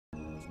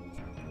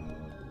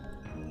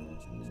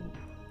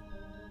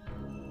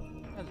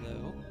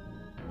Hello.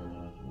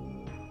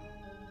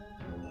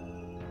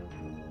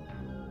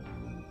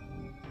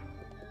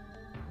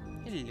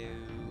 Hello.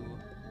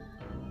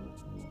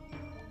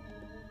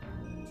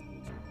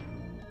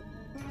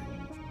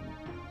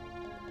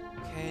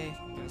 Okay,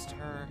 goes to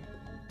her.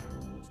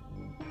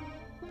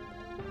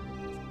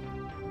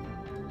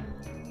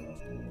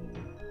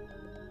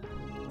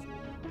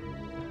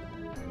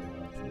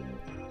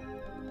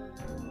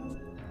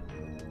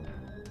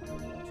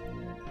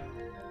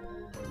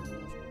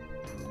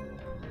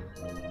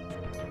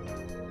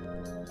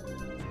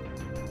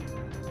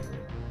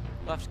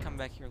 We'll have to come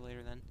back here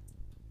later then.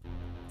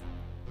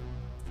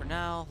 For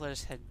now, let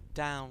us head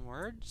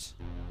downwards.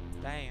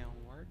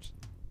 Downwards.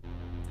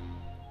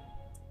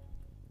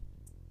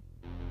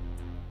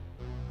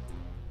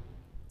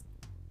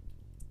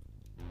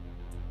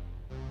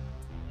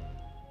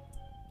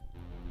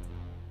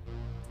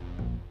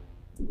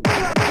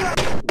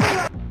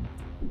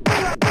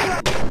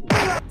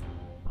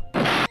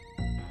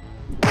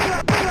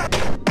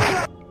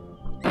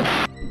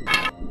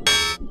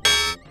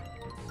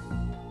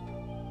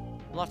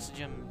 Lots of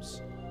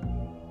gems.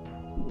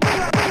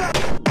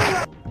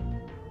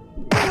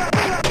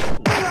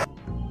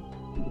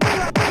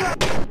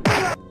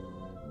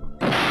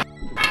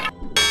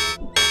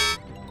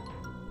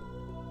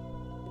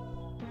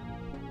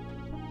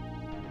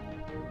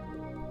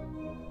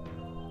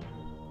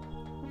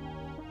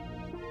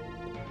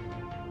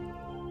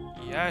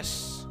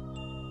 Yes!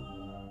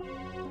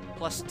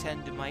 Plus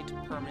 10 to might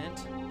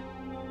permanent.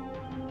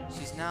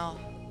 She's now...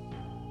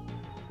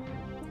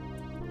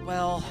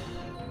 well...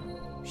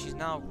 she's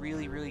now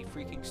really, really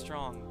freaking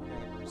strong. In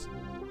other words.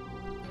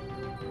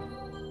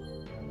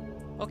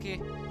 Okay.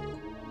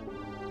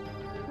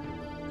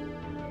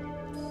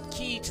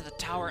 Key to the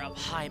Tower of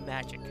High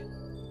Magic.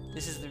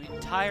 This is the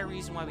entire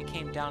reason why we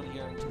came down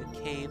here into the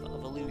Cave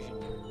of Illusion.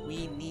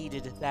 We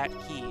needed that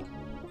key.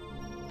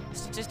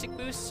 Statistic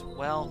boosts?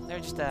 Well, they're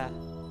just a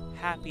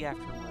happy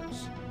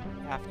afterwards.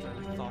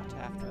 Afterthought,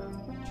 after...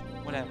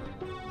 whatever.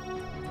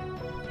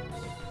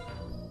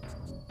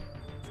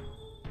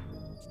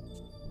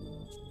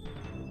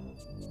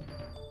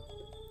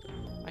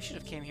 I should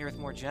have came here with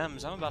more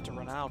gems. I'm about to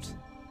run out.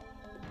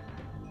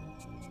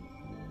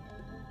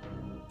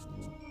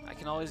 I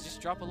can always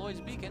just drop a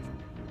Lloyd's Beacon.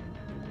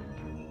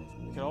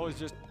 You can always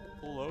just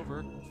pull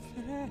over.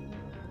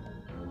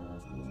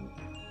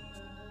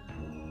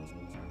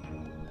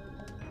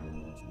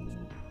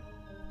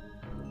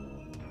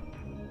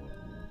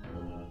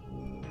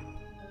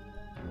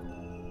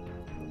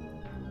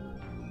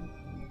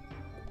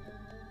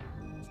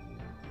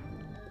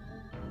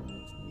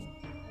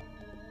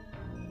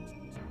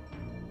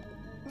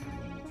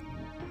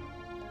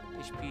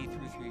 HP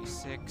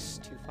 336,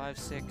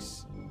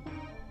 256.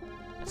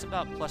 That's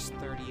about plus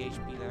 30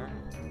 HP there.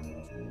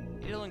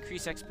 It'll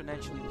increase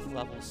exponentially with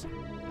levels,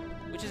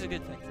 which is a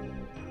good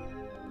thing.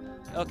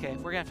 Okay,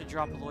 we're gonna have to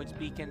drop a Lloyd's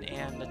Beacon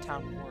and a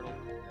town portal.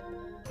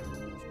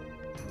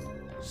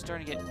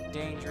 Starting to get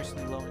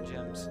dangerously low in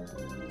gems.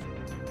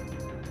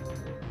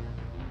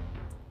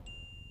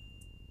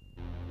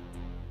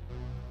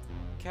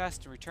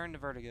 Cast and return to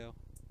Vertigo.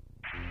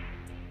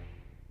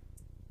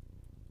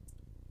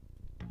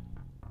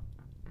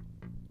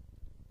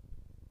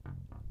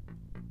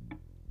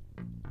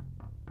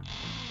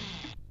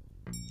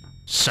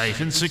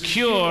 Safe and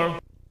secure.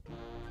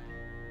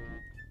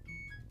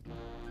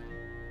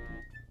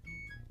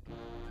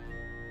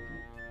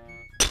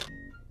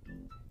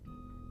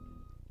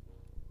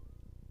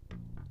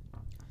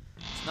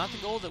 It's not the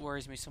gold that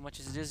worries me so much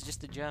as it is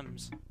just the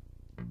gems.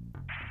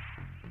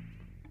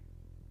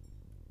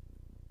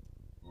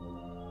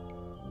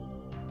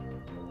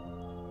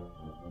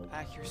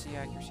 Accuracy,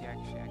 accuracy,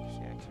 accuracy,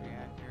 accuracy,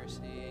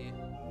 accuracy, accuracy.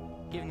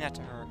 Giving that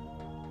to her.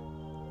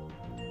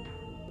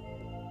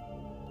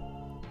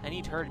 I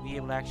need her to be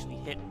able to actually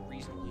hit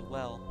reasonably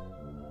well.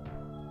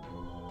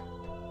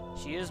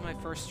 She is my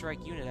first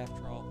strike unit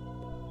after all.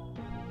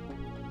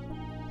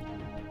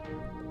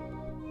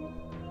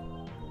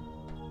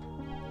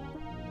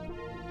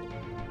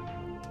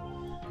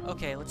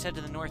 Okay, let's head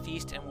to the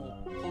northeast and we'll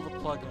pull the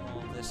plug on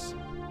all of this.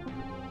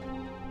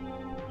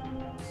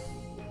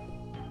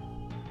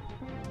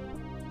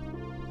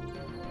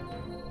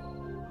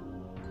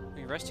 Can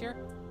we rest here?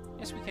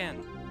 Yes, we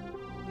can.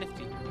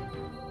 Nifty.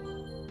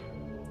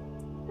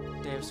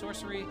 Day of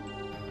Sorcery.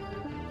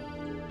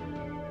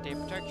 Day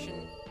of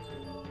Protection.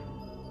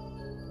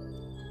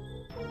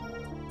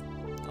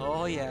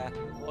 Oh yeah.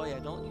 Oh yeah,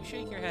 don't you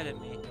shake your head at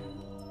me.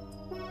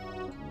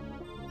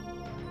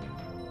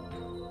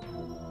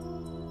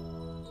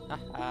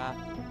 Haha.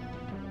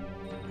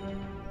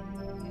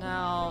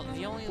 Now,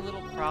 the only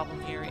little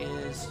problem here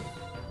is...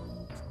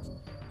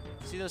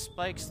 see those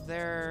spikes?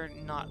 They're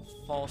not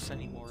false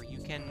anymore. You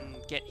can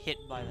get hit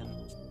by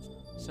them.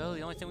 So,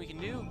 the only thing we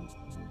can do...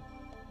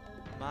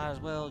 might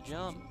as well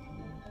jump.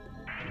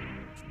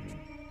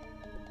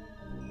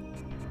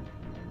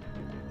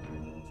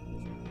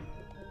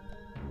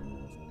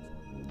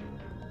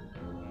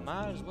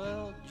 Might as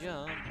well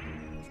jump.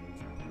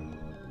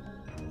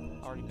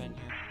 Already been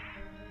here.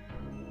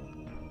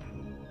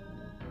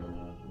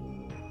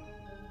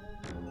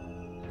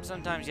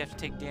 Sometimes you have to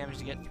take damage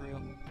to get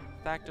through.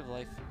 Fact of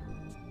life.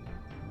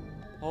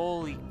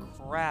 Holy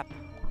crap.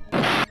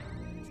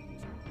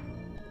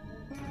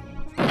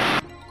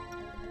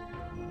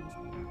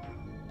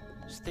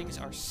 These things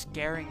are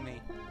scaring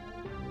me.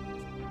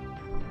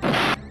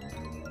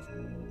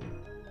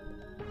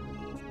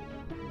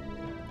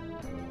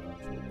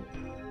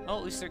 Oh,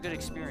 at least they're good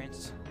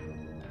experience.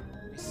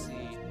 Let me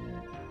see.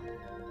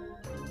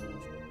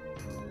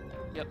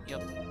 Yep.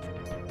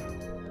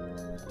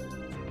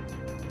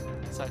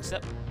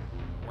 Sidestep.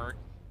 Work.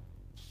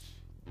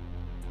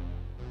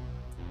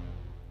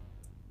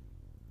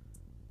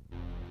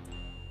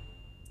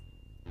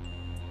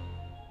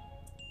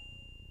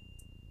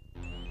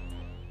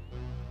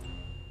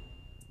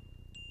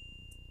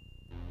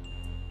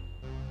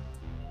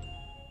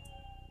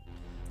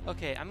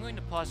 Okay, I'm going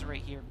to pause it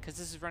right here because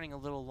this is running a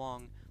little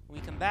long. When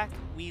we come back,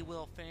 we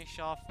will finish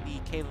off the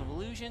Cave of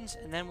Illusions,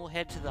 and then we'll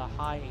head to the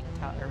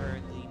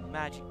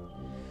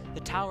the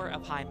Tower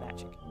of High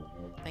Magic.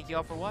 Thank you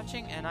all for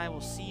watching, and I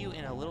will see you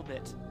in a little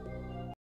bit.